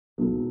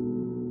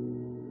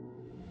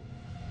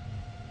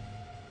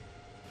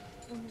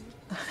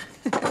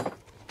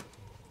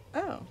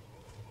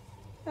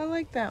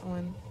like that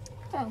one.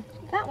 Oh,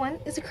 that one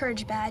is a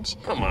courage badge.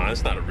 Come on,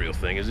 it's not a real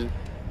thing, is it?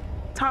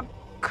 Tom,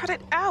 cut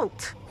it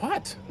out.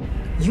 What?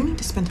 You need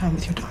to spend time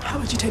with your daughter. How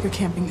about you take her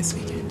camping this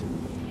weekend?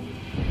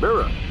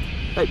 Mira.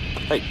 Hey,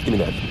 give me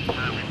that.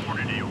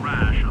 Reported a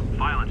rash of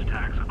violent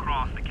attacks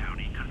across the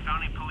county,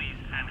 confounding police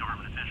and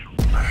government officials.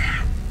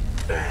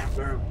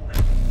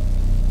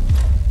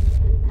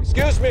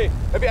 Excuse me,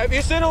 have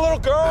you seen a little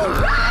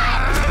girl?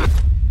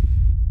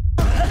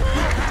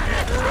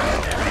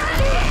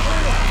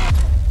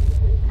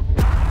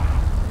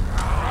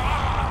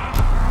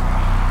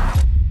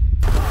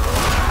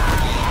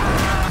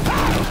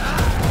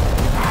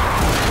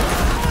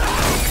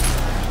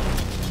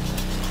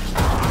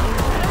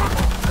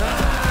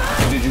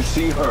 Did you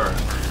see her?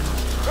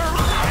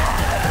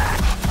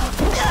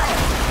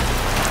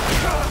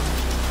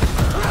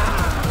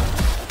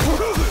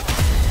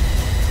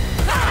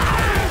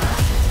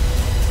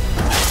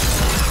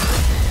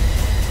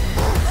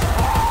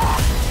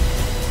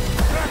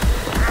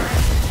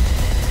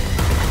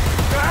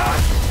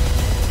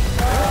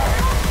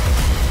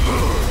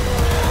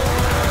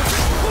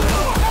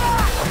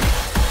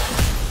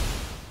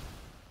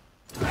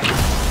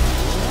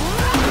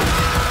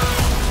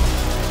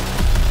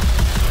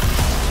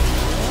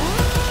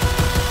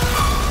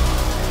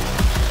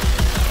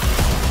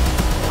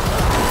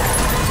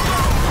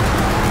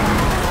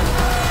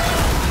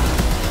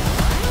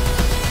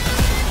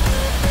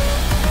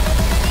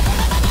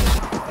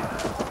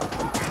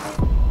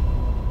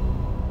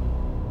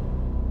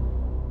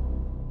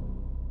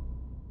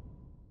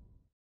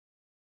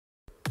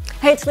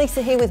 Hey, it's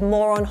Lisa here with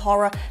more on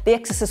horror. The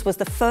Exorcist was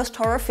the first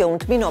horror film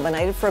to be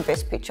nominated for a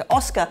Best Picture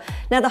Oscar.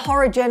 Now, the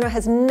horror genre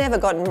has never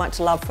gotten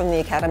much love from the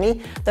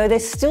Academy, though there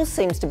still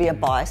seems to be a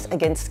bias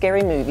against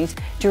scary movies.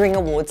 During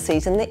awards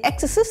season, The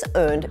Exorcist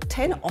earned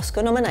 10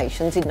 Oscar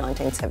nominations in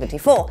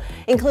 1974,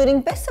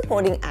 including Best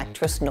Supporting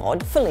Actress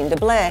nod for Linda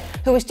Blair,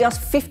 who was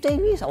just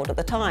 15 years old at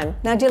the time.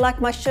 Now, do you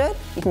like my shirt?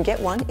 You can get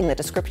one in the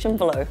description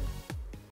below.